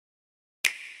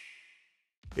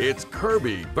It's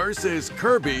Kirby versus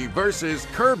Kirby versus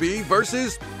Kirby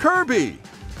versus Kirby.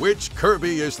 Which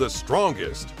Kirby is the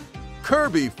strongest?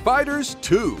 Kirby Fighters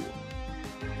 2.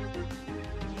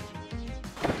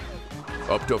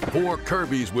 Up to 4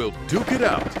 Kirbys will duke it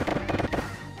out.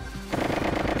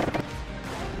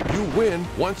 You win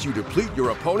once you deplete your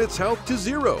opponent's health to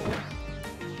 0.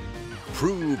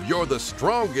 Prove you're the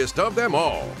strongest of them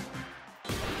all.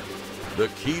 The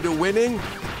key to winning?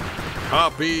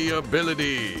 Copy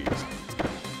abilities.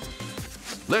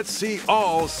 Let's see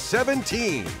all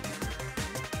 17.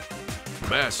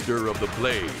 Master of the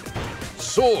Blade.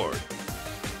 Sword.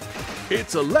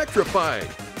 It's electrifying.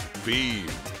 Beam.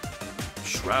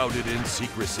 Shrouded in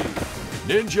secrecy.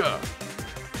 Ninja.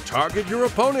 Target your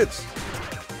opponents.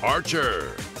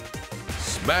 Archer.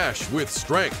 Smash with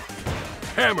strength.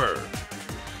 Hammer.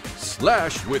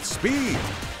 Slash with speed.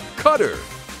 Cutter.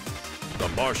 The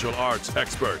martial arts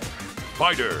expert.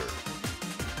 Fighter.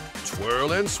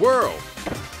 Twirl and swirl.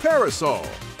 Parasol.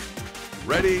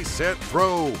 Ready, set,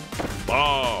 throw.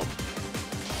 Bomb.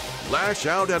 Lash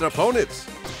out at opponents.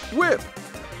 Whip.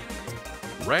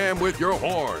 Ram with your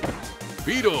horn.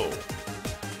 Beetle.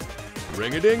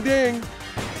 Ring-a-ding-ding.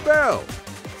 Bell.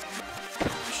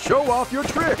 Show off your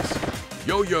tricks.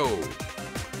 Yo-yo.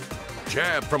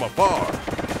 Jab from afar.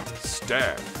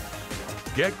 Stab.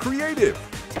 Get creative.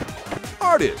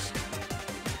 Artist.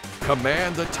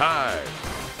 Command the tide.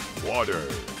 Water.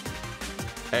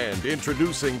 And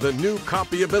introducing the new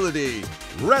copy ability,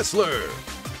 Wrestler.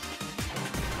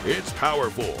 It's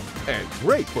powerful and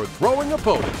great for throwing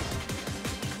opponents.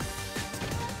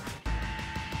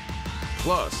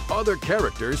 Plus, other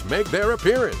characters make their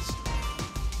appearance.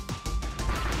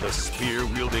 The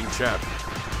spear-wielding chap,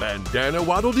 Bandana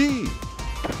Waddle Dee.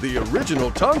 The original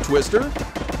tongue twister,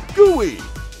 Gooey.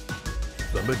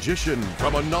 The magician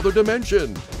from another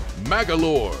dimension,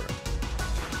 Magalore.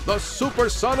 The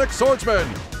supersonic swordsman,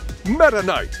 Meta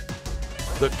Knight.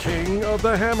 The king of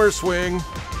the hammer swing,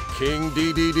 King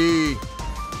DDD.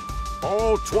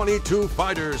 All 22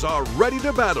 fighters are ready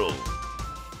to battle.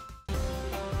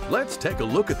 Let's take a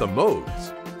look at the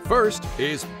modes. First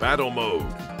is Battle Mode.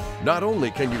 Not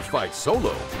only can you fight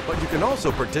solo, but you can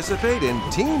also participate in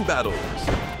team battles.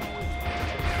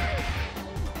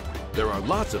 There are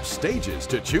lots of stages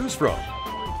to choose from.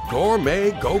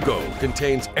 Gourmet Go-Go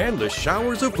contains endless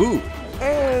showers of food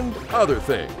and other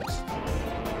things.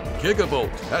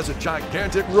 Gigavolt has a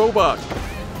gigantic robot.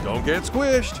 Don't get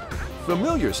squished.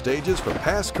 Familiar stages from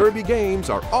past Kirby games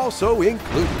are also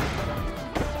included.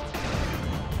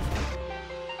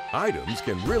 Items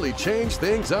can really change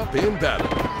things up in battle.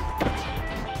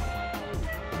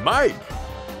 Mike.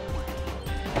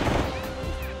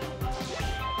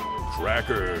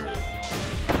 Cracker.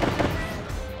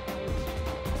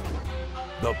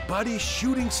 The Buddy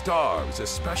Shooting Star is a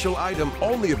special item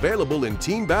only available in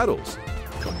team battles.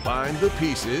 Combine the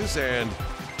pieces and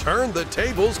turn the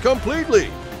tables completely.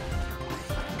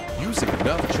 Using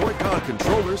enough Joy-Con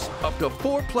controllers, up to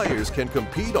 4 players can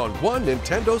compete on one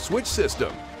Nintendo Switch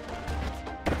system.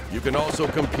 You can also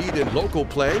compete in local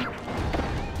play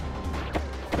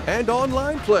and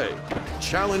online play.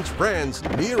 Challenge friends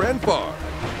near and far.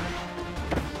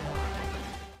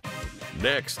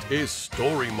 Next is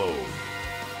Story Mode.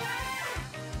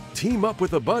 Team up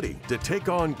with a buddy to take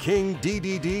on King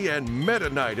DDD and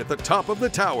Meta Knight at the top of the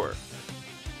tower.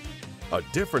 A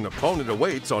different opponent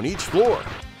awaits on each floor.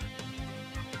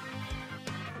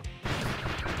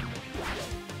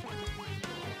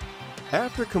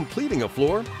 After completing a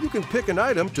floor, you can pick an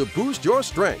item to boost your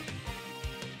strength.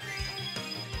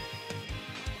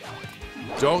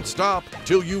 Don't stop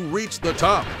till you reach the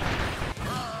top.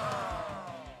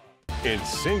 In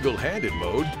single-handed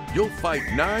mode, you'll fight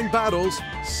 9 battles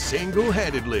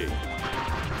single-handedly.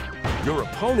 Your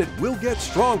opponent will get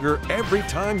stronger every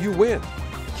time you win.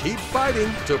 Keep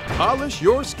fighting to polish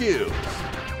your skills.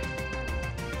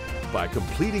 By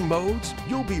completing modes,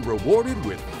 you'll be rewarded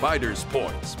with Fighters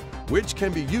Points, which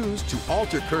can be used to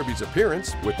alter Kirby's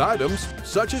appearance with items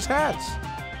such as hats.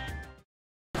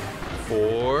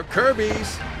 4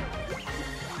 Kirbys.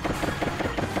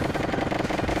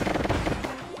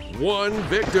 1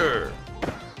 Victor.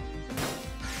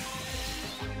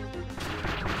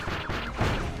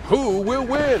 Who will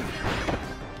win?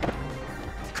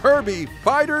 Kirby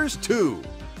Fighters 2.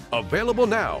 Available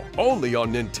now only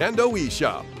on Nintendo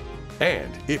eShop.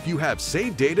 And if you have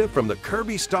saved data from the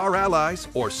Kirby Star Allies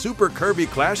or Super Kirby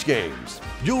Clash games,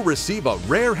 you'll receive a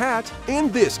rare hat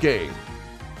in this game.